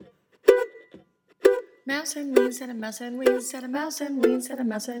Mouse and weens, set a mouse and weens, set a mouse and weens, set a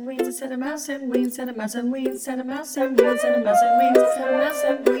mouse and weens, set a mouse and weens, set a mouse and weens, set a mouse and weens, set a mouse and weens, set a mouse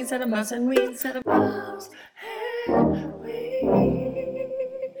and weens, set a mouse and weens, set a mouse and weens.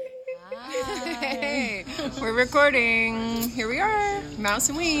 Hey, we're recording. Here we are, Mouse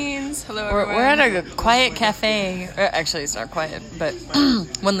and Weens. Hello, everyone. We're at a quiet cafe. Actually, it's not quiet, but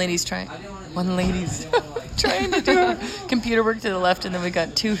one lady's trying to do computer work to the left, and then we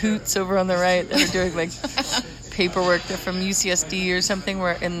got two hoots over on the right that are doing like paperwork. They're from UCSD or something.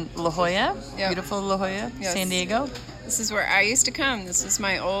 We're in La Jolla, beautiful La Jolla, Yes. San Diego. This is where I used to come. This was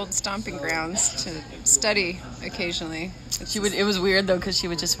my old stomping grounds to study occasionally. It was weird though because she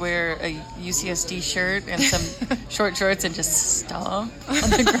would just wear a UCSD shirt and some short shorts and just stomp on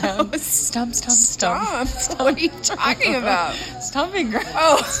the ground. Stomp. What are you talking about? Stomping ground.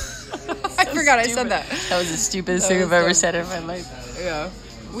 Oh, I forgot I said that. That was the stupidest thing I've ever said in my life. Yeah.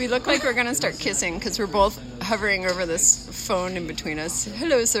 We look like we're going to start kissing because we're both hovering over this phone in between us.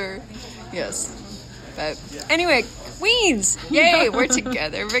 Hello, sir. Yes. But anyway, Weens. Yay, we're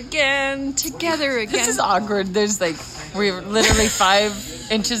together again. This is awkward. We're literally 5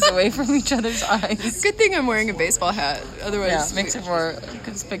 inches away from each other's eyes. Good thing I'm wearing a baseball hat. Otherwise, it makes it more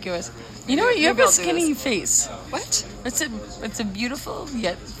conspicuous. You know what? You have a skinny face. What? It's a beautiful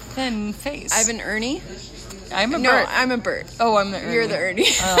yet thin face. I have an Ernie. I'm a No, Bert. I'm a Bert. Oh, I'm the Ernie. You're the Ernie.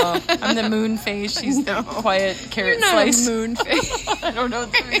 Oh, I'm the moon face. She's the quiet carrot You're not slice. a moon face. I don't know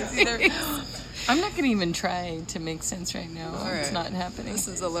what that means either. I'm not going to even try to make sense right now. All It's right. not happening. This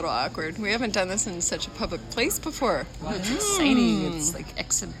is a little awkward. We haven't done this in such a public place before. Oh, it's exciting. It's like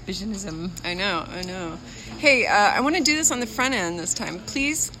exhibitionism. I know. Hey, I want to do this on the front end this time.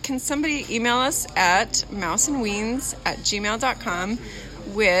 Please, can somebody email us at mouseandweens@gmail.com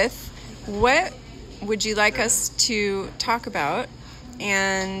with what would you like us to talk about?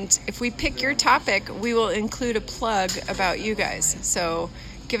 And if we pick your topic, we will include a plug about you guys. So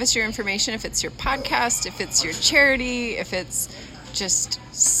give us your information if it's your podcast, if it's your charity, if it's just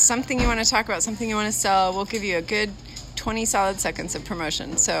something you want to talk about, something you want to sell. We'll give you a good 20 solid seconds of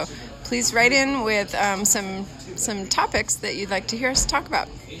promotion. So please write in with some topics that you'd like to hear us talk about.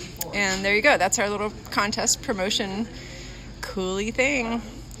 And there you go. That's our little contest promotion coolie thing.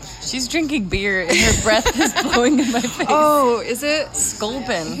 She's drinking beer and her breath is blowing in my face. Oh, is it?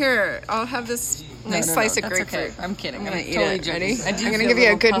 Sculpin. Here, I'll have this nice slice of that's grapefruit. Okay. I'm kidding. I'm going to eat totally it. joking. Ready? I do I'm going to feel give you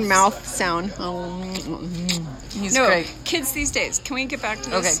a little good puffs. mouth sound. He's No, great. kids these days. Can we get back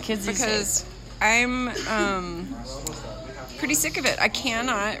to this? Okay, kids these because I'm pretty sick of it. I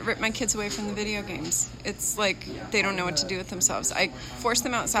cannot rip my kids away from the video games. It's like they don't know what to do with themselves. I force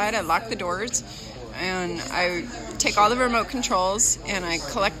them outside. I lock the doors. And I take all the remote controls and I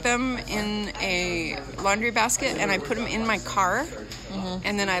collect them in a laundry basket and I put them in my car.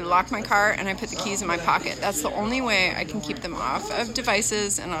 And then I lock my car and I put the keys in my pocket. That's the only way I can keep them off of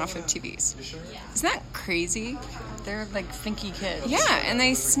devices and off of TVs. Isn't that crazy? They're like finky kids. Yeah, and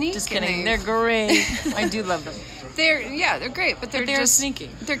they sneak. Just and kidding. They're great. I do love them. They're great, but they're just sneaky.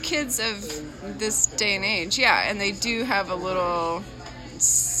 They're kids of this day and age. Yeah, and they do have a little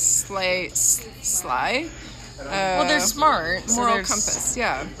sly. Well, they're smart. So Moral they're compass,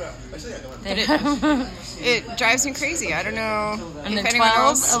 yeah. They It drives me crazy. I don't know and if then anyone 12,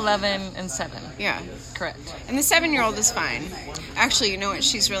 else. 11, and 7. Yeah, Correct. and the 7-year-old is fine. Actually, you know what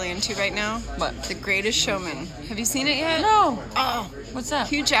she's really into right now? What? The Greatest Showman. Have you seen it yet? No. Oh, What's that?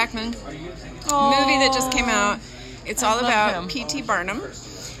 Hugh Jackman. Oh. Movie that just came out. It's all love about him. P.T. Barnum.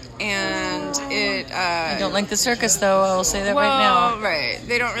 And it... I don't like the circus, though. I will say that well, right now. right.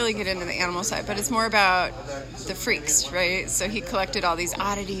 They don't really get into the animal side, but it's more about the freaks, right? So he collected all these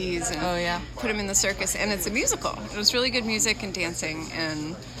oddities and put them in the circus, and it's a musical. It was really good music and dancing,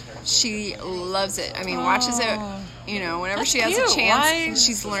 and she loves it. I mean, watches it, whenever That's she has cute. a chance. Why?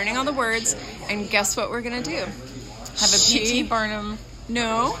 She's learning all the words, and guess what we're going to do? Have a P.T. Barnum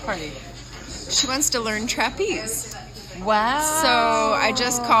No, party. she wants to learn trapeze. Wow. So I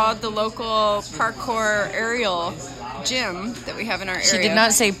just called the local parkour aerial gym that we have in our area. She did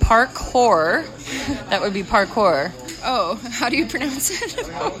not say parkour. That would be parkour. Oh, how do you pronounce it?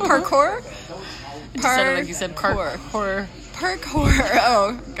 Parkour? It just sounded like you said parkour. Parkour.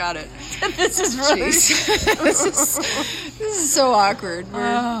 Oh, got it. This is really... this is so awkward.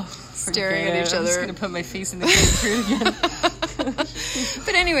 We're staring at each I'm just other. going to put my face in the grapefruit again.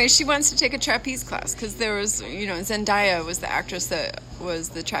 But anyway, she wants to take a trapeze class because there was, Zendaya was the actress that was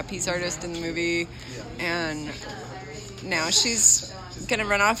the trapeze artist in the movie, and now she's gonna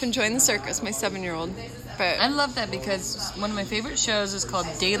run off and join the circus. My 7-year-old, but I love that because one of my favorite shows is called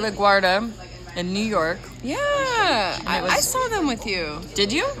De La Guardia in New York. yeah, I was- saw them with you.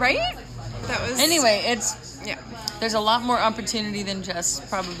 Did you? Right? that was... Anyway, it's... Yeah. There's a lot more opportunity than just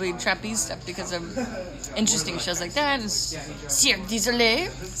probably trapeze stuff because of interesting shows like that and Cirque du Soleil.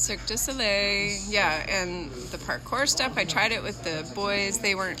 Cirque du Soleil, yeah, and the parkour stuff. I tried it with the boys.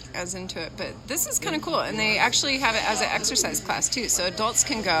 They weren't as into it, but this is kind of cool. And they actually have it as an exercise class, too, so adults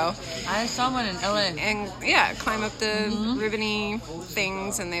can go. I saw one in L.A. And, yeah, climb up the ribbony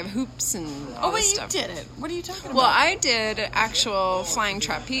things, and they have hoops and all this stuff. Oh, wait, you did it. What are you talking about? Well, I did actual flying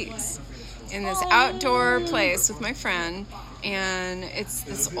trapeze in this outdoor place with my friend, and it's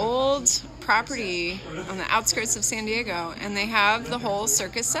this old property on the outskirts of San Diego, and they have the whole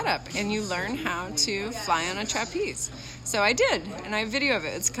circus set up, and you learn how to fly on a trapeze. So I did, and I have video of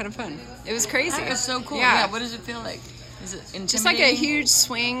it. It's kind of fun. It was crazy. That is so cool. Yeah. What does it feel like? Is it intimidating? Just like a huge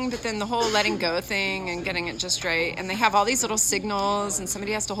swing, but then the whole letting go thing and getting it just right. And they have all these little signals, and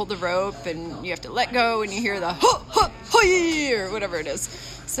somebody has to hold the rope, and you have to let go, and you hear the ho, ho, hoi, or whatever it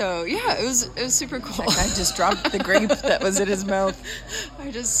is. So, yeah, it was super cool. That guy just dropped the grape that was in his mouth.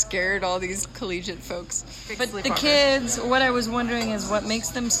 I just scared all these collegiate folks. But the kids, what I was wondering is what makes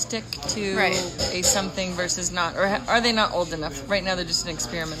them stick to a something versus not, or are they not old enough? Right now they're just in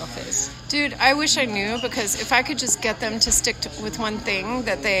experimental phase. Dude, I wish I knew, because if I could just get them to stick with one thing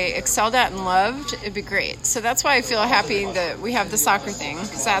that they excelled at and loved, it'd be great. So that's why I feel happy that we have the soccer thing,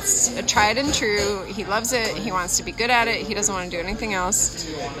 because that's a tried and true. He loves it. He wants to be good at it. He doesn't want to do anything else.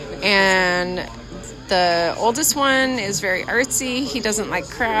 And the oldest one is very artsy. He doesn't like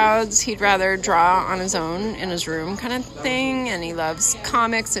crowds. He'd rather draw on his own in his room kind of thing. And he loves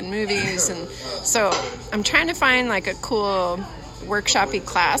comics and movies. And so I'm trying to find like a cool workshop-y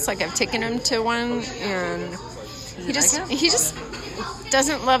class. Like I've taken him to one, and he just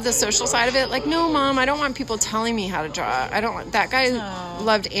doesn't love the social side of it. Like, no, Mom, I don't want people telling me how to draw. That guy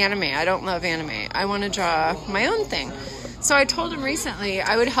loved anime. I don't love anime. I want to draw my own thing. So I told him recently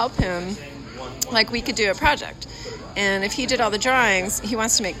I would help him, like we could do a project. And if he did all the drawings, he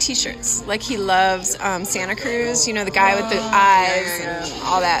wants to make T-shirts. Like he loves Santa Cruz, you know, the guy with the eyes and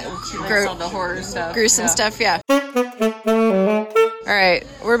all that all the horror stuff. Gruesome stuff, yeah. All right,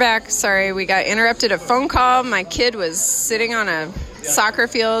 we're back. Sorry, we got interrupted. A phone call. My kid was sitting on a soccer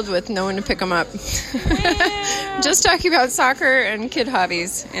field with no one to pick him up. Just talking about soccer and kid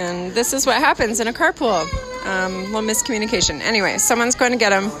hobbies. And this is what happens in a carpool. Little miscommunication. Anyway, someone's going to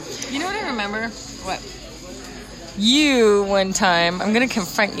get him. You know what I remember? What? You, one time, I'm going to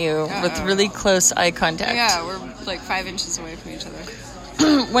confront you with really close eye contact. Yeah, we're like 5 inches away from each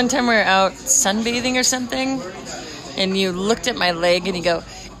other. One time we were out sunbathing or something, and you looked at my leg and you go,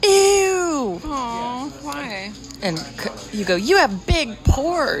 ew! Oh, why? And you go, you have big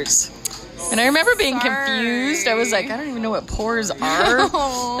pores. And I remember being confused. I was like, I don't even know what pores are.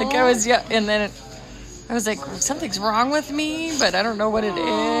 Like I was, and then I was like, something's wrong with me, but I don't know what it is.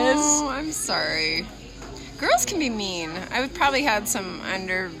 Oh, I'm sorry. Girls can be mean. I would probably had some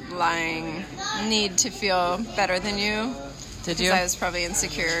underlying need to feel better than you. Did you? I was probably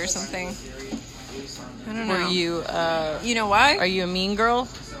insecure or something. I don't know. Were you, you know why? Are you a mean girl?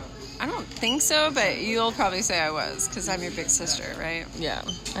 I don't think so, but you'll probably say I was, because I'm your big sister, right? Yeah.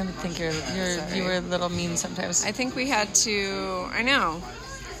 I would think you were a little mean sometimes. I think we had to,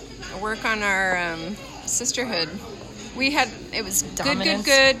 work on our sisterhood. It was Dominance.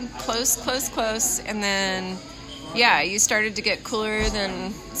 good, close, and then, yeah, you started to get cooler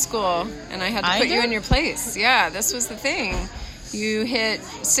than school, and I had to put you in your place. Yeah, this was the thing. You hit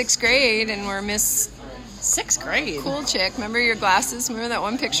 6th grade, and were Miss 6th grade? Cool chick. Remember your glasses? Remember that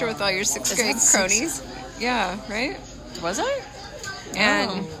one picture with all your 6th grade cronies? Yeah, right? Was I?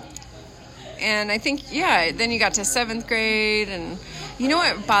 And I think, then you got to 7th grade, and you know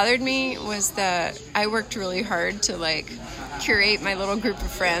what bothered me was that I worked really hard to, like, curate my little group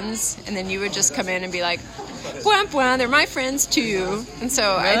of friends, and then you would just come in and be like, blah, blah, they're my friends, too. And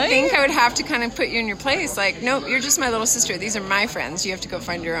so I think I would have to kind of put you in your place, like, nope, you're just my little sister. These are my friends. You have to go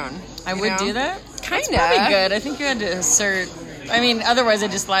find your own. I would do that? Kind of. That's probably good. I think you had to assert... otherwise I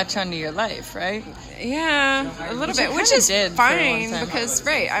just latch onto your life, right? Yeah, a little bit, which is fine because,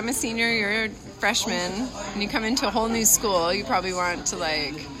 I'm a senior, you're a freshman, and you come into a whole new school, you probably want to,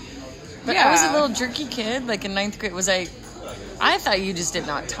 like... But I was a little jerky kid, like in 9th grade. I thought you just did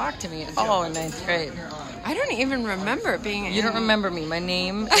not talk to me at all in 9th grade. I don't even remember being... You don't remember me. My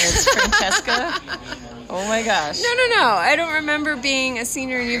name is Francesca. Oh my gosh. No. I don't remember being a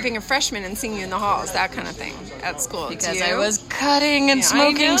senior and you being a freshman and seeing you in the halls, that kind of thing, at school. Because I was cutting and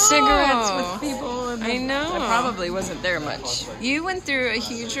smoking cigarettes with people. I know. I probably wasn't there much. You went through a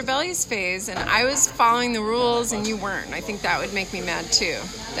huge rebellious phase, and I was following the rules and you weren't. I think that would make me mad, too.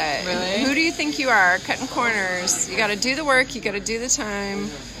 Really? Who do you think you are? Cutting corners. You got to do the work. You got to do the time.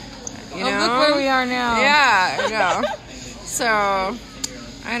 You know? Look where we are now. Yeah, I know. So,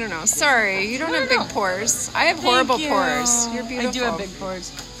 I don't know. Sorry, you don't have big pores. I have horrible pores. You're beautiful. I do have big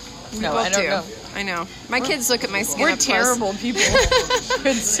pores. We No, both I don't do. know. I know. My kids look at my skin We're up close. terrible people.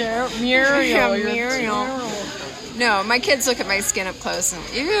 It's Muriel. Yeah, you're Muriel. terrible. No, my kids look at my skin up close and,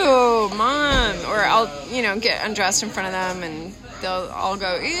 ew, Mom. Or I'll, get undressed in front of them and they'll all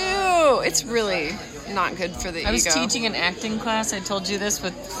go, ew. It's really not good for the ego. I was teaching an acting class. I told you this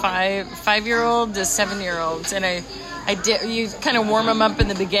with 5-year-old to 7-year-olds, and I did. You kind of warm them up in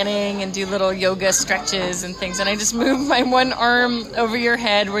the beginning and do little yoga stretches and things. And I just moved my one arm over your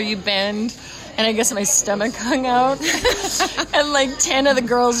head where you bend, and I guess my stomach hung out, and like 10 of the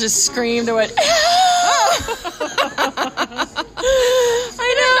girls just screamed and went.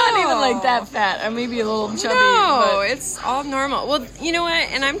 I know. I'm not even like that fat. I'm maybe a little chubby. No, but it's all normal. Well, you know what?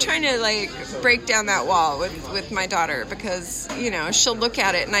 And I'm trying to break down that wall with my daughter because she'll look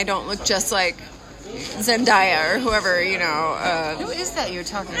at it and I don't look just like Zendaya or whoever. who is that you're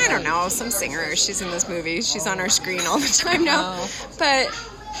talking about? I don't know, some singer. She's in this movie. She's on our screen all the time now. Oh. But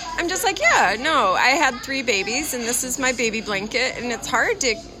I'm just like, yeah, no. I had 3 babies and this is my baby blanket, and it's hard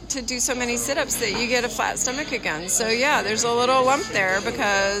to do so many sit-ups that you get a flat stomach again. So yeah, there's a little lump there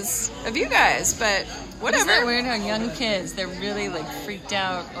because of you guys, but whatever. Isn't that weird how young kids, they're really freaked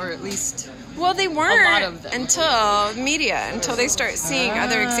out, or at least Well, they weren't a lot of them. until they start seeing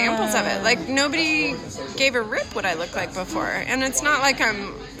other examples of it. Like, nobody gave a rip what I looked like before. And it's not like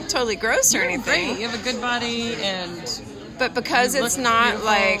I'm totally gross or anything. great. You have a good body, and But because you it's look not beautiful,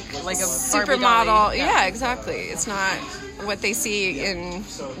 like like a Barbie supermodel. dolly. Yeah, exactly. It's not what they see in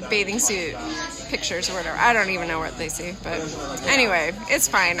bathing suit pictures or whatever. I don't even know what they see. But anyway, it's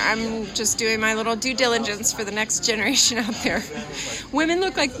fine. I'm just doing my little due diligence for the next generation out there. Women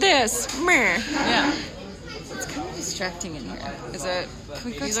look like this. Meh. yeah. It's kind of distracting in here. Is it?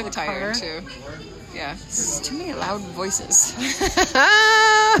 Can we go You to look the tired car? too. Yeah. There's too many loud voices. Am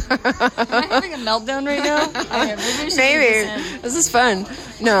I having a meltdown right now? Okay, maybe I should leave Maybe. this in. This is fun.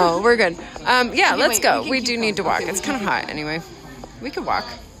 No, we're good. Yeah, let's wait, go. we can We keep do going. need to walk. Okay, It's we kind of can hot anyway. We could walk.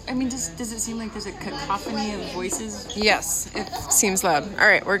 I mean, does it seem like there's a cacophony of voices? Yes, it seems loud. All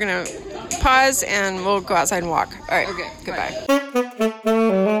right, we're going to pause and we'll go outside and walk. All right. Okay, Goodbye.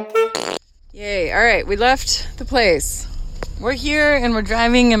 Yay. All right, we left the place. We're here and we're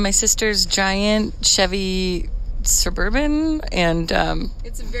driving in my sister's giant Chevy Suburban, and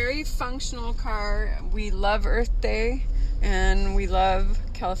It's a very functional car. We love Earth Day and we love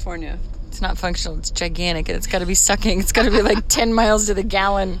California. it's not functional. It's gigantic, and it's got to be sucking. It's got to be like 10 miles to the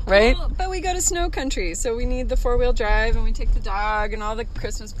gallon, right? Well, but we go to snow country, so we need the 4-wheel drive, and we take the dog and all the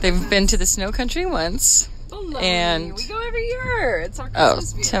Christmas presents. They've been to the snow country once. Oh, lovely. and- We go every year. It's our Oh,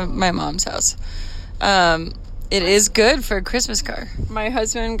 Christmas to vehicle. my mom's house. It is good for a Christmas car. My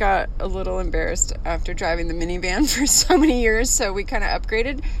husband got a little embarrassed after driving the minivan for so many years, so we kind of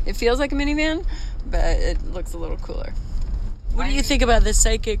upgraded. It feels like a minivan, but it looks a little cooler. What do you think about this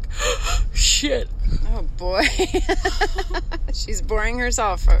psychic shit? Oh boy. She's boring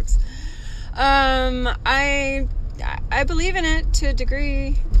herself, folks. I believe in it to a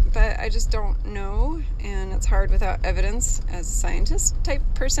degree, but I just don't know, and it's hard without evidence as a scientist type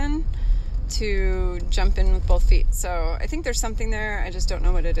person to jump in with both feet. So I think there's something there. I just don't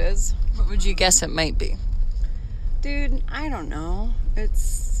know what it is. What would you guess it might be? Dude, I don't know.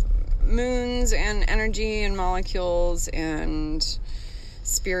 It's moons and energy and molecules and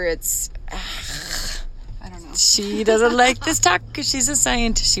spirits. I don't know. She doesn't like this talk because she's a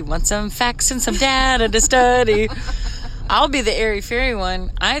scientist. She wants some facts and some data to study. I'll be the airy-fairy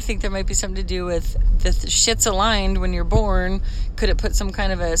one. I think there might be something to do with the shit's aligned when you're born. Could it put some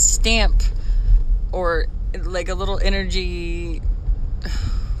kind of a stamp or like a little energy?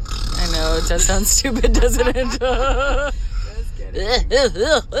 I know, it does sound stupid, doesn't it?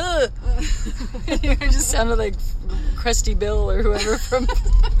 You just sounded like Krusty Bill or whoever from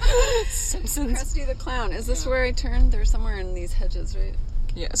Simpsons. Krusty the Clown. Is this where I turned? They're somewhere in these hedges, right?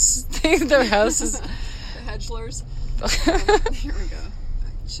 Yes. Their house is... The hedgelers. Here we go.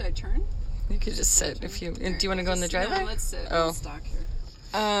 Should I turn? You could just sit if you... Do you want to go in the driveway? No, let's sit. Oh. Let's stop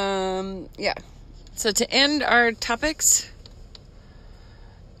here. Yeah. So to end our topics,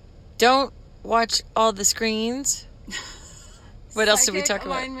 don't watch all the screens. What else did we Psychic talk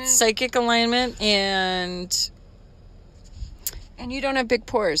about? alignment. Psychic alignment and And you don't have big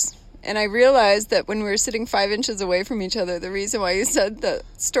pores. And I realized that when we were sitting 5 inches away from each other, the reason why you said the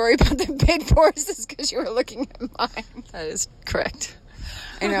story about the big pores is because you were looking at mine. that is correct.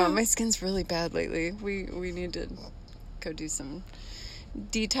 I know, my skin's really bad lately. We need to go do some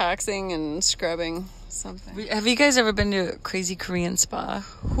detoxing and scrubbing. something. Have you guys ever been to a crazy Korean spa?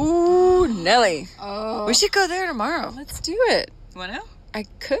 Ooh, Nelly. Oh, We should go there tomorrow. let's do it. You want to? I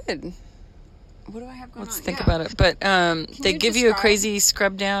could. What do I have going Let's on? think Yeah. about it. But they you give you a describe- crazy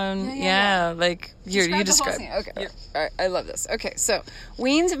scrub down. Yeah. Like you The whole describe. scene. Okay. All right. I love this. Okay. So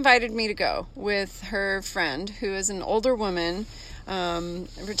Weens invited me to go with her friend, who is an older woman,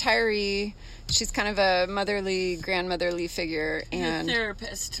 retiree. She's kind of a motherly, grandmotherly figure, and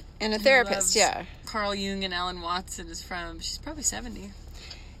therapist. and a who therapist. loves Yeah. Carl Jung and Alan Watts and is from. She's probably 70.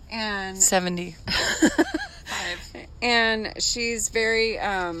 And 70. 5. and she's very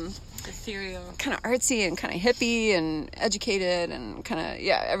Ethereal. kind of artsy and kind of hippie and educated and kind of,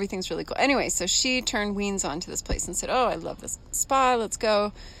 yeah, everything's really cool. Anyway, so she turned Weens on to this place and said, oh, I love this spa, let's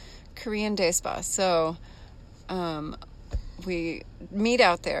go. Korean day spa. So we meet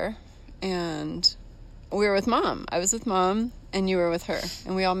out there, and we were with Mom. I was with Mom and you were with her,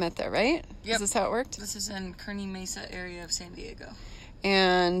 and we all met there, right? Yep. Is this how it worked? This is in Kearny Mesa area of San Diego.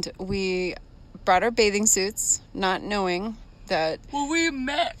 And we brought our bathing suits, not knowing that Well, we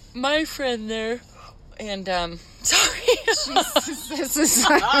met my friend there, and sorry, this is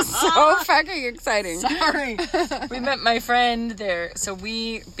so fucking exciting. sorry, we met my friend there. So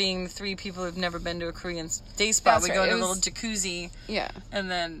we, being the 3 people who've never been to a Korean day spa, That's we right. go in It a was- little jacuzzi, Yeah.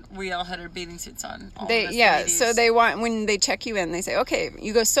 and then we all had our bathing suits on. All of They us so ladies. they want, when they check you in, they say, okay,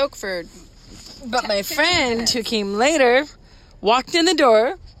 you go soak for But my 15 friend minutes. who came later walked in the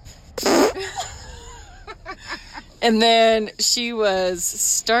door. And then she was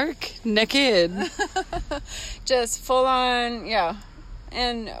stark naked. just full on, yeah.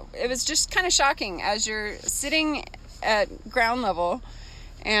 And it was just kind of shocking as you're sitting at ground level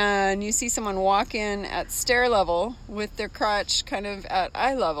and you see someone walk in at stair level with their crotch kind of at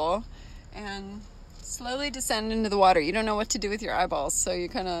eye level and slowly descend into the water. You don't know what to do with your eyeballs, so you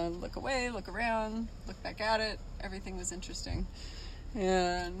kind of look away, look around, look back at it. Everything was interesting.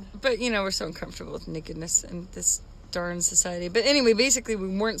 And But, we're so uncomfortable with nakedness in this darn society. But anyway, basically, we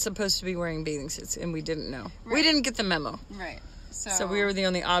weren't supposed to be wearing bathing suits, and we didn't know. We Right. didn't get the memo. right. So we were the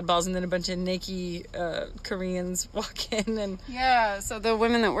only oddballs, and then a bunch of naked Koreans walk in, and Yeah, so the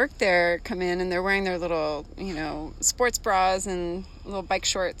women that work there come in and they're wearing their little, sports bras and little bike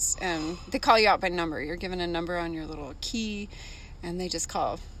shorts, and they call you out by number. You're given a number on your little key, and they just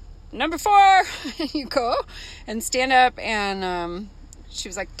call number 4. You go and stand up, and she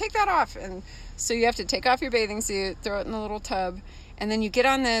was like, take that off. And so you have to take off your bathing suit, throw it in the little tub, and then you get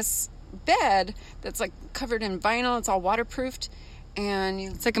on this bed that's like covered in vinyl. It's all waterproofed, and you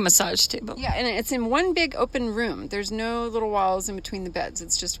it's like a massage table. yeah, and it's in one big open room. There's no little walls in between the beds.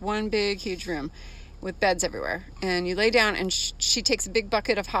 It's just one big, huge room with beds everywhere. And you lay down, and she takes a big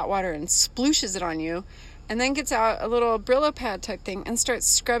bucket of hot water and splooshes it on you, and then gets out a little Brillo pad type thing and starts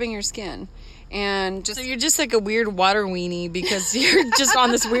scrubbing your skin. And just So you're just like a weird water weenie because you're just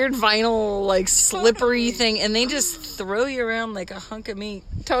on this weird vinyl, like slippery thing, and they just throw you around like a hunk of meat.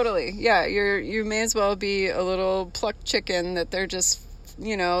 totally, yeah, you may as well be a little plucked chicken that they're just,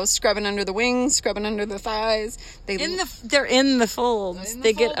 scrubbing under the wings, scrubbing under the thighs. They're in the folds. In the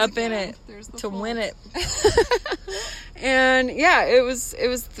They get folds up in again. it There's the to win it. And yeah, it was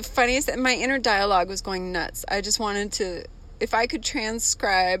the funniest. And my inner dialogue was going nuts. I just wanted to, if I could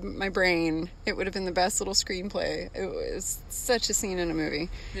transcribe my brain, it would have been the best little screenplay. It was such a scene in a movie.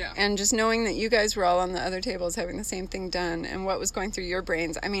 Yeah. And just knowing that you guys were all on the other tables having the same thing done, and what was going through your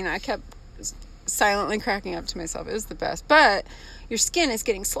brains. I mean, I kept silently cracking up to myself. It was the best. But your skin is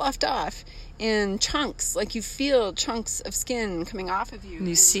getting sloughed off in chunks. Like you feel chunks of skin coming off of you. And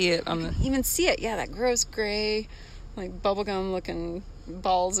you see it on the. Even see it. Yeah, that gross gray, like bubblegum looking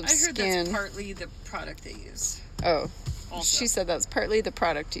balls of I heard skin. that's partly the product they use. Oh, Also. she said that's partly the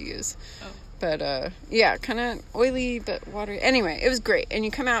product you use. Oh. But yeah, kind of oily but watery. Anyway, it was great. And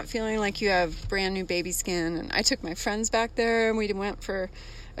you come out feeling like you have brand new baby skin. And I took my friends back there, and we went for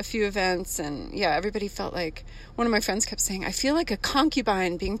a few events. And yeah, everybody felt like, one of my friends kept saying, I feel like a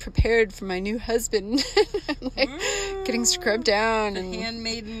concubine being prepared for my new husband. Like getting scrubbed down. And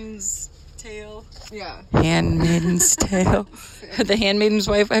Handmaiden's Tale. yeah. Handmaiden's Tale. The Handmaiden's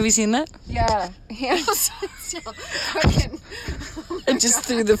Wife. Have you seen that? Yeah. I just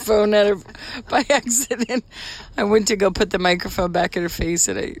threw the phone at her by accident. I went to go put the microphone back in her face,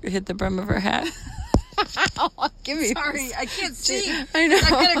 and I hit the brim of her hat. Give me Sorry, I can't see. I know. I've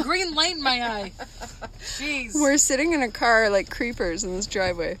got a green light in my eye. Jeez. We're sitting in a car like creepers in this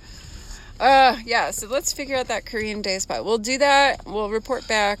driveway. Yeah, so let's figure out that Korean day spot. We'll do that. We'll report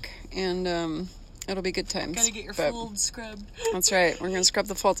back, and it'll be good times. Gotta get your But folds scrubbed. That's right. We're going to scrub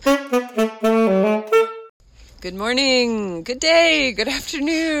the folds. Good morning, good day, good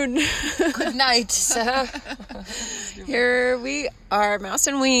afternoon. Good night, sir. Here we are, Mouse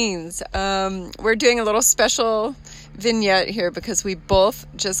and Weens. We're doing a little special vignette here because we both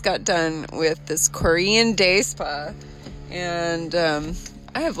just got done with this Korean day spa. And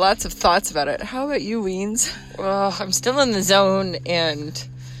I have lots of thoughts about it. How about you, Weens? Well, I'm still in the zone, and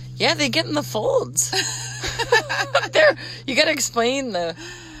yeah, they get in the folds. You gotta explain the...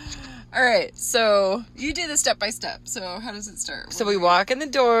 All right, so you do the step by step. So how does it start? So we walk in the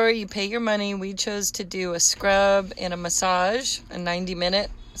door, you pay your money. We chose to do a scrub and a massage, a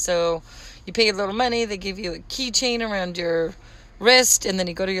 90-minute. So you pay a little money, they give you a keychain around your wrist, and then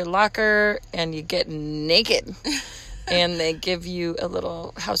you go to your locker and you get naked. And they give you a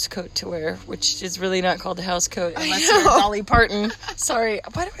little house coat to wear, which is really not called a house coat unless you're Dolly Parton. Sorry,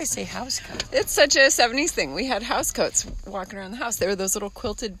 why do I say house coat? It's such a 70s thing. We had house coats walking around the house. They were those little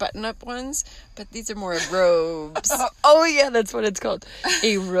quilted button-up ones, but these are more robes. Oh yeah, that's what it's called,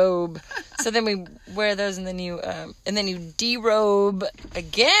 a robe. So then we wear those, and then you derobe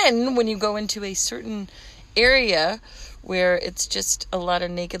again when you go into a certain area where it's just a lot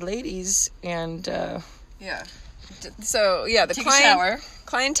of naked ladies, and yeah. So yeah, the take a shower.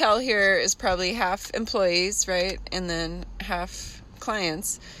 Clientele here is probably half employees, right, and then half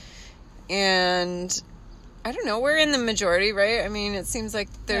clients. And I don't know, we're in the majority, right? I mean, it seems like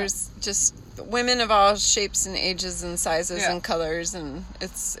there's just women of all shapes and ages and sizes and colors, and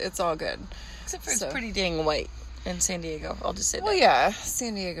it's all good. Except for it's pretty dang white in San Diego. I'll just say that. Well, yeah,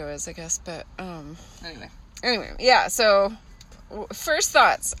 San Diego is, I guess, but anyway, yeah. So first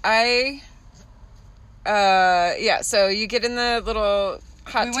thoughts, so you get in the little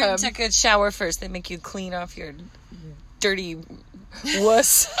hot tub. We went and took a shower first. They make you clean off your dirty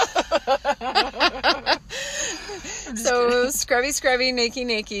wuss. So scrubby,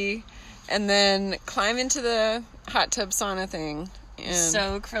 nakey, and then climb into the hot tub sauna thing. And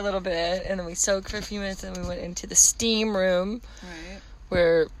soak for a little bit, and then we soak for a few minutes, and we went into the steam room, right,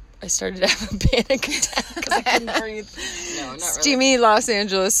 where I started to have a panic attack because I couldn't breathe. No, not really. Steamy Los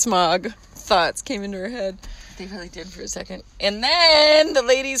Angeles smog thoughts came into her head. They really did for a second. And then the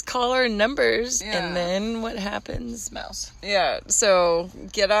ladies call our numbers. Yeah. And then what happens? Mouse. Yeah, so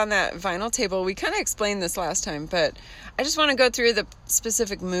get on that vinyl table. We kind of explained this last time, but I just want to go through the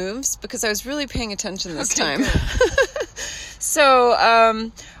specific moves because I was really paying attention this time.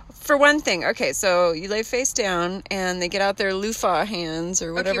 So, for one thing, okay, so you lay face down and they get out their loofah hands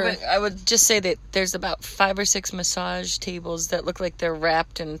or whatever. Okay, but I would just say that there's about 5 or 6 massage tables that look like they're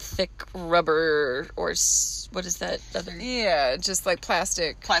wrapped in thick rubber or what is that other? Yeah, just like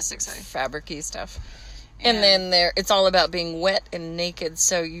plastic, sorry, fabric-y stuff. And then it's all about being wet and naked,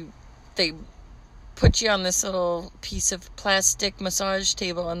 so they put you on this little piece of plastic massage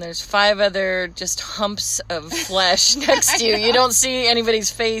table, and there's 5 other just humps of flesh next to you. You don't see anybody's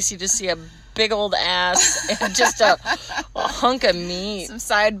face. You just see a big old ass and just a hunk of meat. Some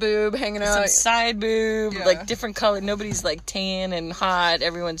side boob hanging out. Some side boob, like different color. Nobody's like tan and hot.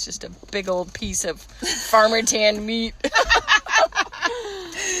 Everyone's just a big old piece of farmer tan meat.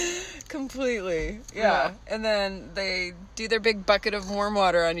 Completely. Yeah. And then they do their big bucket of warm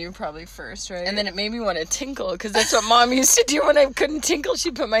water on you probably first, right? And then it made me want to tinkle because that's what Mom used to do when I couldn't tinkle.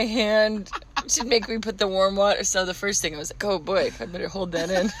 She'd put my hand, she'd make me put the warm water. So the first thing I was like, oh boy, I better hold that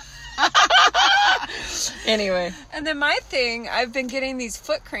in. Anyway. And then my thing, I've been getting these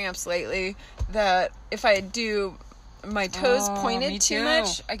foot cramps lately that if I do my toes pointed too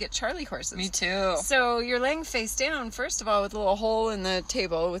much, I get Charlie horses. Me too. So you're laying face down, first of all, with a little hole in the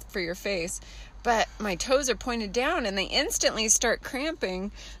table for your face. But my toes are pointed down and they instantly start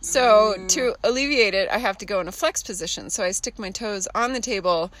cramping. So to alleviate it, I have to go in a flex position. So I stick my toes on the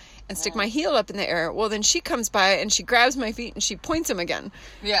table and stick my heel up in the air. Well, then she comes by and she grabs my feet and she points them again.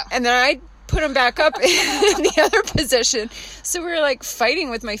 Yeah. And then I put them back up in the other position. So we were like fighting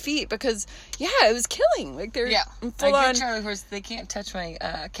with my feet because, it was killing. Like they're full on. Charlie horse, they can't touch my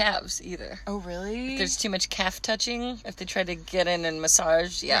calves either. Oh, really? If there's too much calf touching, if they try to get in and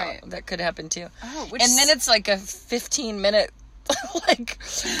massage, that could happen too. Oh, and then it's like a 15-minute like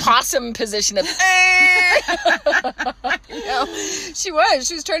possum position of she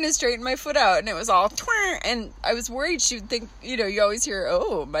was trying to straighten my foot out and it was all twirr, and I was worried she would think, you always hear,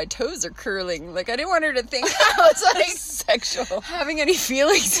 oh, my toes are curling. Like I didn't want her to think I was like sexual, having any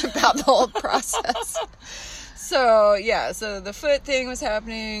feelings about the whole process. So the foot thing was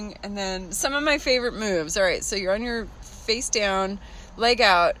happening, and then some of my favorite moves. All right, so you're on your face down, leg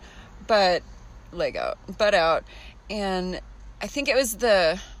out, butt out, and I think it was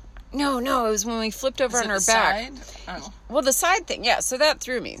it was when we flipped over on our back. Side? Oh. Well, the side thing, so that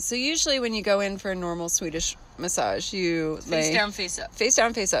threw me. So usually when you go in for a normal Swedish massage, you Face lay down, face up. face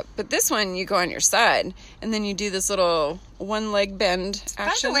down, face up. But this one, you go on your side, and then you do this little one leg bend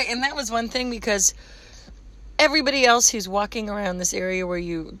action. By the way, and that was one thing because everybody else who's walking around this area where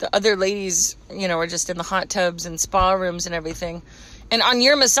the other ladies, are just in the hot tubs and spa rooms and everything. And on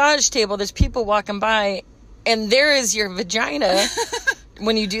your massage table, there's people walking by, and there is your vagina.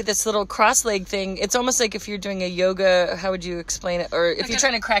 When you do this little cross leg thing, it's almost like if you're doing a yoga, how would you explain it? Or if you're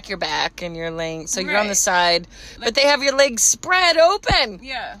trying to crack your back and you're laying, so you're on the side, but they have your legs spread open.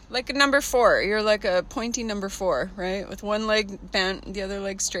 Yeah, like a number 4. You're like a pointy number 4, right? With one leg bent, the other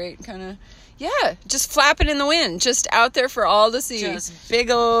leg straight, kind of. Yeah, just flapping in the wind, just out there for all to see. Just big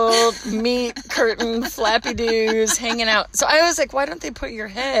old meat curtain flappy doos hanging out. So I was like, why don't they put your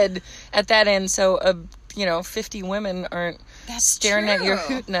head at that end so 50 women aren't staring at your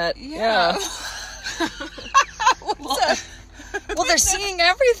hoot nut? Yeah. Well, they're seeing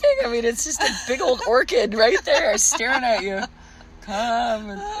everything. I mean, it's just a big old orchid right there staring at you. Come.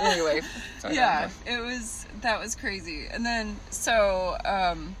 Anyway. Yeah, that was crazy. And then, so,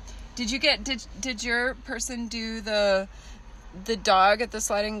 did your person do the dog at the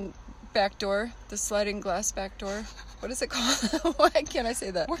sliding back door? The sliding glass back door? What is it called? Why can't I say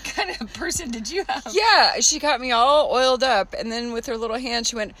that? What kind of person did you have? Yeah, she got me all oiled up, and then with her little hand,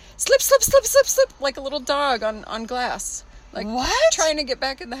 she went slip, slip, slip, slip, slip, like a little dog on glass. Like, what? Trying to get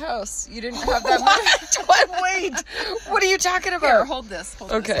back in the house. You didn't have that much. What? Wait. What are you talking about? Here, hold this.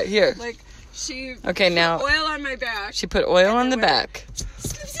 Okay, here. Like, she Okay, now. put oil on my back. She put oil on the back.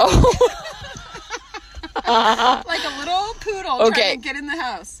 Oh. Like a little poodle trying to get in the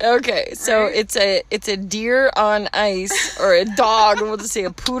house. Okay, so Right? it's a deer on ice, or a dog, we'll just say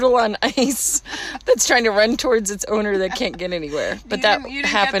a poodle on ice, that's trying to run towards its owner that can't get anywhere. But You that didn't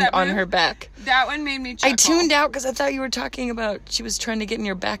happened get that on move? her back. That one made me chuckle. I tuned out because I thought you were talking about she was trying to get in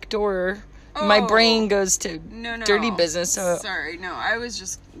your back door. My Oh. brain goes to No. dirty business. So Sorry, no. I was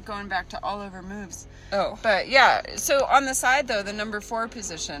just going back to all over moves. oh, But yeah, so on the side though, the number 4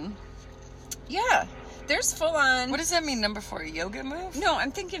 position. Yeah, there's full on. what does that mean? Number 4, a yoga move? No,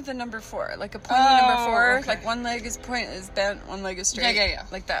 I'm thinking of the number 4, like a pointy number 4. Okay. Like one leg is bent, one leg is straight. Yeah.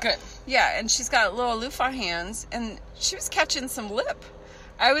 Like that. Good. Yeah, and she's got little loofah hands, and she was catching some lip.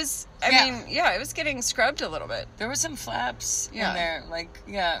 I mean, it was getting scrubbed a little bit. There were some flaps Yeah. in there, like,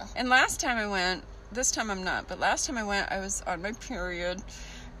 yeah. And last time I went, this time I'm not, but last time I went, I was on my period,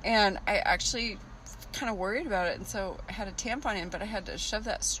 and I actually kind of worried about it, and so I had a tampon in, but I had to shove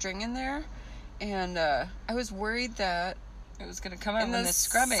that string in there, and I was worried that It was going to come out in when the the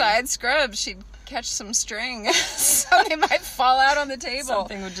scrubbing. side scrub, she'd catch some string. Something might fall out on the table.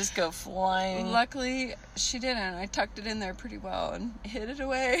 Something would just go flying. Luckily, she didn't. I tucked it in there pretty well and hid it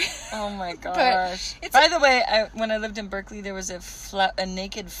away. Oh my gosh. it's By the way, when I lived in Berkeley, there was a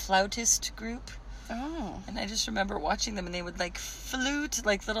naked flautist group. Oh. And I just remember watching them, and they would like flute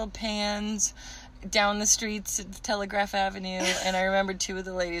like little pans down the streets of Telegraph Avenue. And I remember 2 of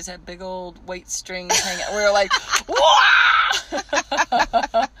the ladies had big old white strings hanging out. We were like, "Wah!"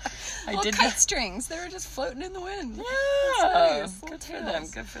 Kite strings. They were just floating in the wind. Yeah. That's nice. Good for them.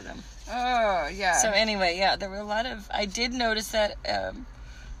 Good for them. Oh, yeah. So anyway, yeah, there were a lot of. I did notice that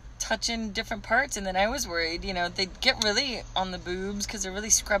touching different parts, and then I was worried. They'd get really on the boobs because they're really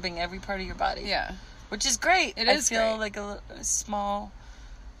scrubbing every part of your body. Yeah. Which is great. It I is feel great. like a small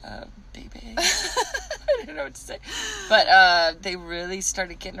baby. I don't know what to say. But they really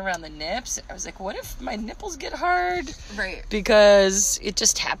started getting around the nips. I was like, what if my nipples get hard? Right. Because it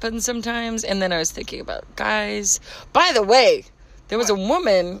just happens sometimes. And then I was thinking about guys. By the way, there was a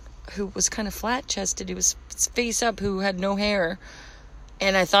woman who was kind of flat-chested. He was face up, who had no hair.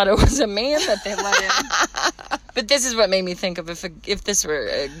 And I thought it was a man that they let in. But this is what made me think of if this were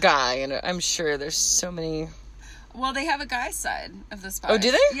a guy. And I'm sure there's so many... Well, they have a guy's side of the spa. Oh,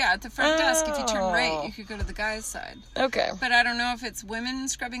 do they? Yeah, at the front desk. If you turn Oh. right, you could go to the guy's side. Okay. But I don't know if it's women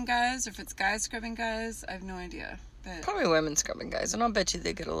scrubbing guys or if it's guys scrubbing guys. I have no idea. But Probably women scrubbing guys. And I'll bet you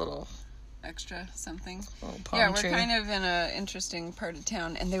they get a little extra something. palm Yeah, we're tree. kind of in an interesting part of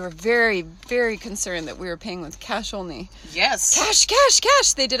town, and they were very, very concerned that we were paying with cash only. Yes. Cash, cash,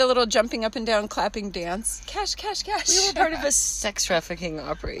 cash! They did a little jumping up and down, clapping dance. Cash, cash, cash. We were part of a sex trafficking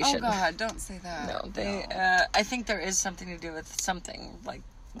operation. Oh God! Don't say that. No, they. I think there is something to do with something like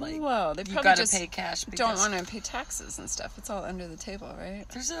Whoa, they you probably gotta just pay cash. don't Because want to pay taxes and stuff. It's all under the table, right?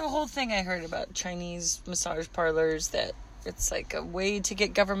 there's a whole thing I heard about Chinese massage parlors that it's like a way to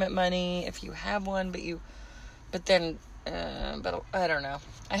get government money if you have one, but I don't know.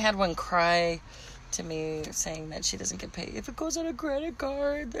 I had one cry to me saying that she doesn't get paid. If it goes on a credit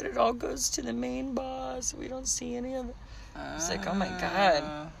card, then it all goes to the main boss. We don't see any of it. I was like, oh my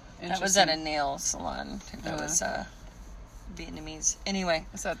God. That was at a nail salon. That was Vietnamese. Anyway.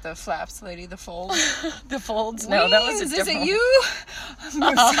 Is that the flaps lady, the folds? The folds? No, that was a different Is it you?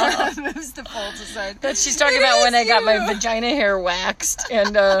 Moves the folds aside. That she's talking about when I got my vagina hair waxed,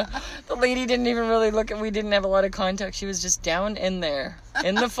 and the lady didn't even really look at. We didn't have a lot of contact. She was just down in there,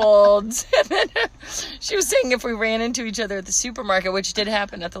 in the folds. And then she was saying if we ran into each other at the supermarket, which did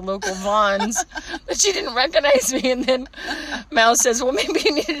happen at the local Vons, that she didn't recognize me. And then Mal says, "Well, maybe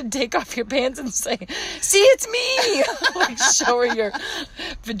you needed to take off your pants and say, 'See, it's me.'" Like show her your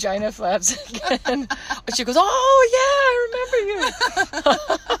vagina flaps again. She goes, "Oh yeah, I remember you."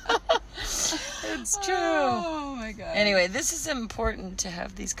 It's true. Oh my god. Anyway, this is important to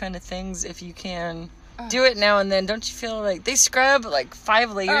have these kind of things if you can do it now and then. Don't you feel like they scrub like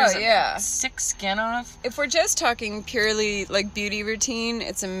 5 layers of sick skin off? If we're just talking purely like beauty routine,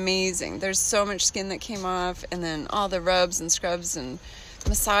 it's amazing. There's so much skin that came off, and then all the rubs and scrubs and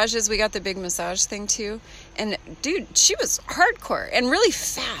massages. We got the big massage thing too, and dude, she was hardcore and really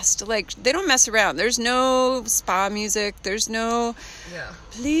fast. Like, they don't mess around. There's no spa music, there's no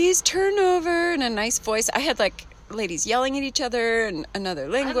please turn over in a nice voice. I had like ladies yelling at each other in another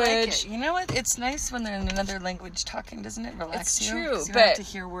language. I like it. You know what, it's nice when they're in another language talking, doesn't it? Relax. It's you, true, you but don't have to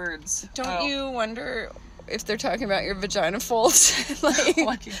hear words. Don't you wonder if they're talking about your vagina folds? Like,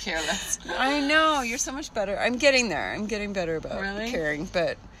 I could care less. I know, you're so much better. I'm getting there. I'm getting better about Really? caring,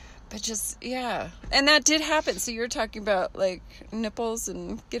 but just, yeah. And that did happen. So you were talking about like nipples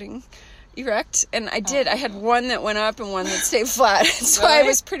and getting erect, and I did. I had one that went up and one that stayed flat. So I Really?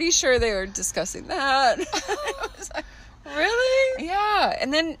 was pretty sure they were discussing that. I was like, Really? yeah.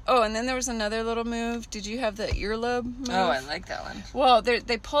 And then there was another little move. Did you have the earlobe move? Oh, I like that one. Well, they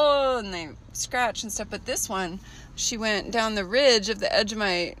pull and they scratch and stuff, but this one, she went down the ridge of the edge of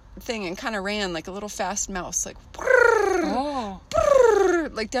my thing and kind of ran like a little fast mouse, like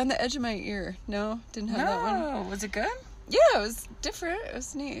like down the edge of my ear. No, didn't have that one. No, was it good? Yeah, it was different. It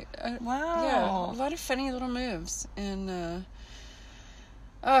was neat. Wow. Yeah, a lot of funny little moves, and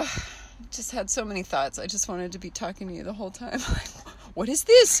just had so many thoughts. I just wanted to be talking to you the whole time. Like, what is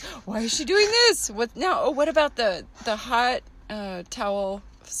this? Why is she doing this? What now? Oh, what about the hot towel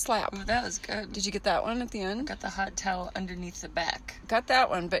slap? Ooh, that was good. Did you get that one at the end? Got the hot towel underneath the back. Got that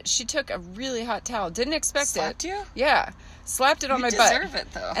one, but she took a really hot towel. Didn't expect Slapped it. you? Yeah. Slapped it on my butt. You deserve it,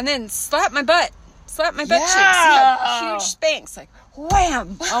 though. And then slapped my butt. Slapped my butt cheeks. Yeah. Yeah, huge spanks. Like,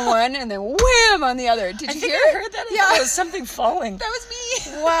 wham on one and then wham on the other. Did I you think hear I it? heard that. Yeah. It was something falling. That was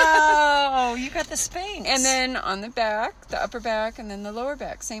me. Wow. You got the spanks. And then on the back, the upper back, and then the lower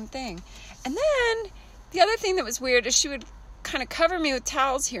back, same thing. And then the other thing that was weird is she would kind of cover me with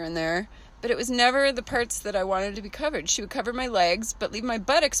towels here and there, but it was never the parts that I wanted to be covered. She would cover my legs, but leave my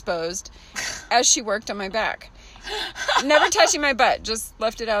butt exposed as she worked on my back. Never touching my butt, just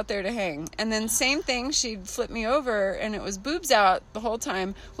left it out there to hang. And then same thing, she'd flip me over and it was boobs out the whole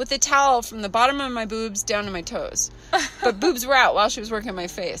time with the towel from the bottom of my boobs down to my toes. But boobs were out while she was working on my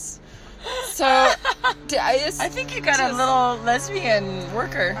face. So I think you got a little lesbian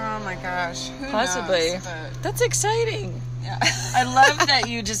worker. Oh my gosh. Who Possibly. knows, but That's exciting. yeah. I love that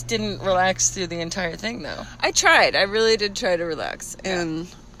you just didn't relax through the entire thing, though. I tried. I really did try to relax. And,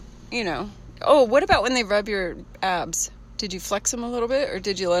 you know. Oh, what about when they rub your abs? Did you flex them a little bit, or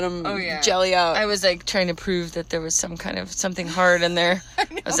did you let them jelly out? I was like trying to prove that there was some kind of something hard in there. I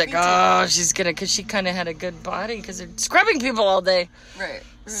was like, oh, she's gonna, because she kind of had a good body because they're scrubbing people all day. Right.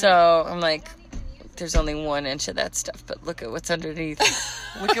 So I'm like, there's only 1 inch of that stuff, but look at what's underneath.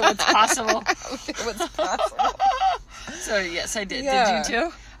 Look at what's possible. What's possible? So yes, I did. Yeah. Did you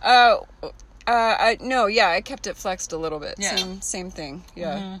too? I kept it flexed a little bit. Yeah. Same thing.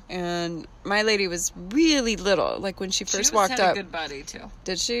 Yeah. And my lady was really little, like when she first walked had up. a good body too.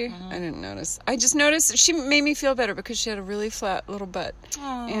 Did she? I didn't notice. I just noticed she made me feel better because she had a really flat little butt.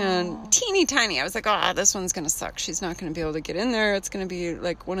 And teeny tiny. I was like, this one's going to suck. She's not going to be able to get in there. It's going to be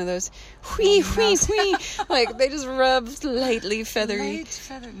like one of those whee. Like they just rub lightly feathery. Light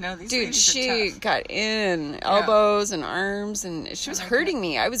feather. No, these Dude, ladies she are tough. got in elbows and arms, and she was hurting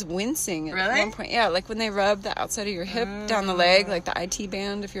me. I was wincing at Really? one point. Yeah, like when they rub the outside of your hip down the leg, like the IT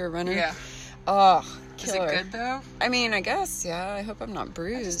band if you're a runner. Yeah. Oh, Is it killer. good though? I mean, I guess, yeah. I hope I'm not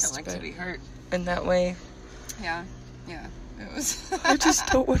bruised. I just don't like but to be hurt in that way. Yeah. It was. I just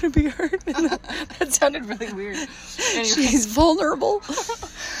don't want to be hurt. That sounded really weird. Anyway. She's vulnerable.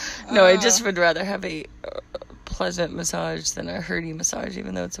 No, I just would rather have a pleasant massage than a hurty massage,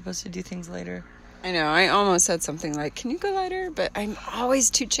 even though it's supposed to do things later. I know. I almost said something like, "Can you go lighter?" But I'm always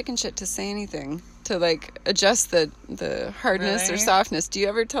too chicken shit to say anything to like adjust the hardness or Really? softness. Do you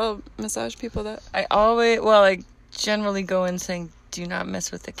ever tell massage people that? I generally go in saying, do not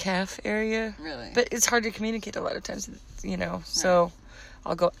mess with the calf area. Really? But it's hard to communicate a lot of times, so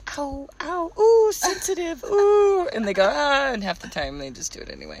I'll go, ow, ow, ooh, sensitive, ooh. And they go, and half the time they just do it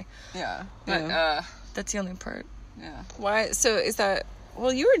anyway. Yeah. But that's the only part. Yeah. Why? So is that...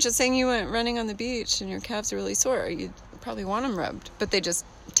 Well, you were just saying you went running on the beach and your calves are really sore. You probably want them rubbed, but they just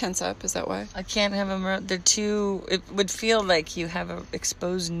tense up. Is that why? I can't have them. They're too... It would feel like you have an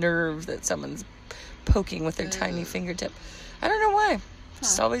exposed nerve that someone's poking with their tiny fingertip. I don't know why.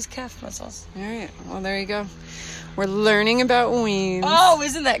 Just always calf muscles. All right. Well, there you go. We're learning about weans. Oh,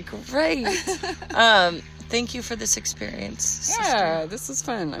 isn't that great? Thank you for this experience. Yeah, this was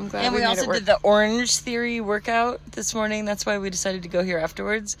fun. I'm glad And we made also it work. did the Orange Theory workout this morning. That's why we decided to go here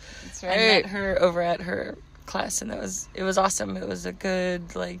afterwards. That's I right. met her over at her class, and it was awesome. It was a good,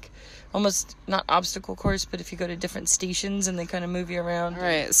 almost not obstacle course, but if you go to different stations and they kind of move you around.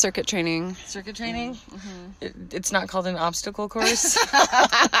 Right, circuit training. Circuit training. It's not called an obstacle course.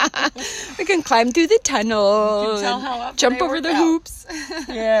 We can climb through the tunnel. You can tell how often jump I over work the out. hoops.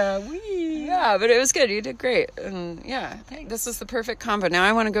 Yeah, But it was good. You did great. And this is the perfect combo. Now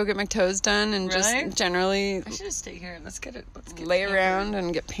I want to go get my toes done and Right? just generally I should just stay here. Let's get lay pampered. around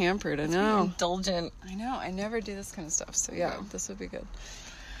and get pampered. I know. Indulgent. I know. I never do this kind of stuff. So this would be good.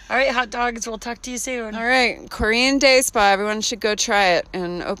 All right, hot dogs. We'll talk to you soon. All right, Korean Day Spa. Everyone should go try it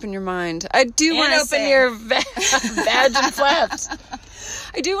and open your mind. I do want And to open say, your vag and flaps.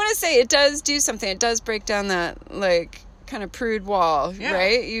 I do want to say it does do something. It does break down that kind of prude wall, Yeah.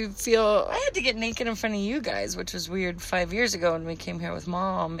 right? You feel I had to get naked in front of you guys, which was weird 5 years ago when we came here with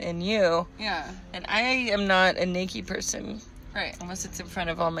Mom and you. yeah, And I am not a naked person. right. Unless it's in front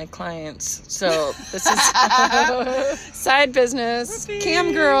of all my clients. So this is Side business,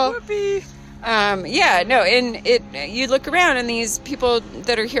 cam girl. Whoopee. And you look around and these people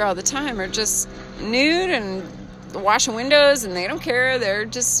that are here all the time are just nude and washing windows and they don't care. They're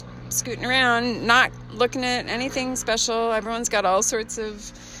just scooting around, not looking at anything special. Everyone's got all sorts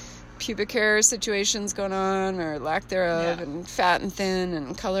of pubic hair situations going on or lack thereof, and fat and thin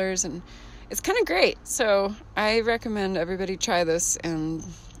and colors, and it's kind of great. So I recommend everybody try this and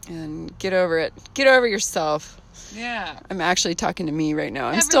get over it. Get over yourself. Yeah. I'm actually talking to me right now.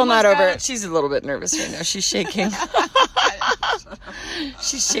 I'm still not over it. She's a little bit nervous right now. She's shaking.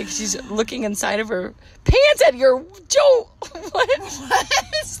 She's shaking. She's looking inside of her pants at your Joe. What?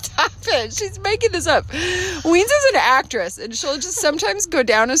 Stop it. She's making this up. Weens is an actress, and she'll just sometimes go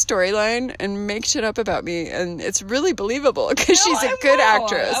down a storyline and make shit up about me, and it's really believable because she's a good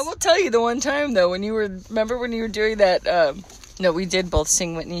actress. I will tell you the one time, though, remember when you were doing that, no, we did both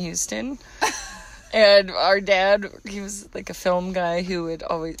sing Whitney Houston. And our dad, he was like a film guy who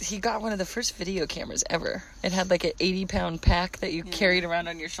he got one of the first video cameras ever. It had like an 80-pound pack that you carried around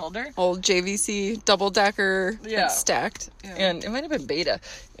on your shoulder. Old JVC double-decker stacked. Yeah. And it might have been Beta.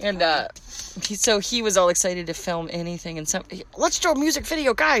 And he was all excited to film anything. And let's do a music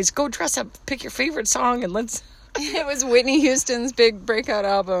video, guys. Go dress up, pick your favorite song, and let's... It was Whitney Houston's big breakout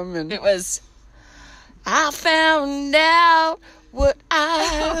album. And it was... I found out what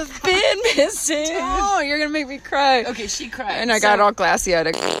I've been missing. Oh, you're gonna make me cry. Okay, she cried. And I got all glassy-eyed.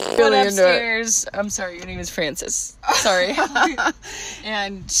 Really into it. Upstairs. I'm sorry, your name is Frances. Sorry.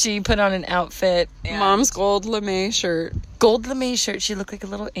 And she put on an outfit. Mom's gold lame shirt. Gold lame shirt. She looked like a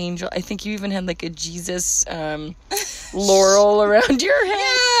little angel. I think you even had like a Jesus laurel around your head. Yeah,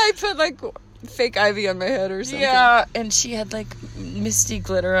 I put like fake ivy on my head or something. Yeah, and she had like misty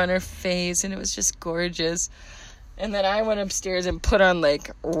glitter on her face, and it was just gorgeous. And then I went upstairs and put on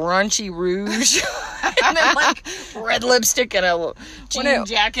like raunchy rouge and then like red lipstick and a jean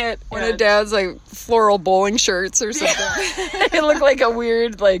jacket. One of Dad's like floral bowling shirts or something. It looked like a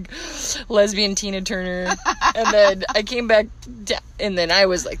weird like lesbian Tina Turner. And then I came back and then I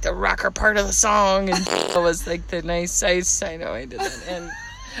was like the rocker part of the song, and I was like the nice ice. I know I did that. And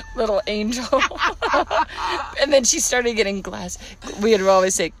little angel. And then she started getting we would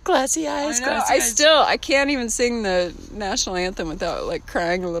always say glassy eyes, glassy eyes. I can't even sing the national anthem without like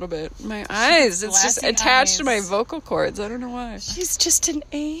crying a little bit. My eyes, it's just attached to my vocal cords. I don't know why. She's just an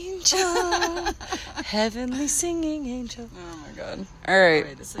angel. Heavenly singing angel. Oh my god. All right.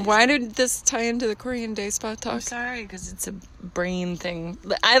 Why did this tie into the Korean Day Spa talk? I'm sorry, because it's a brain thing.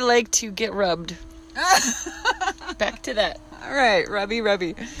 I like to get rubbed. Back to that. All right, rubby. All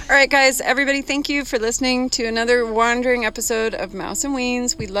right, guys, everybody, thank you for listening to another wandering episode of Mouse and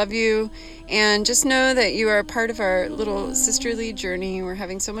Weens. We love you, and just know that you are a part of our little sisterly journey. We're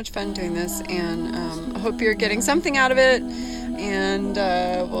having so much fun doing this, and I hope you're getting something out of it, and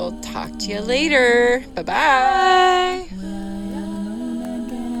we'll talk to you later. Bye-bye.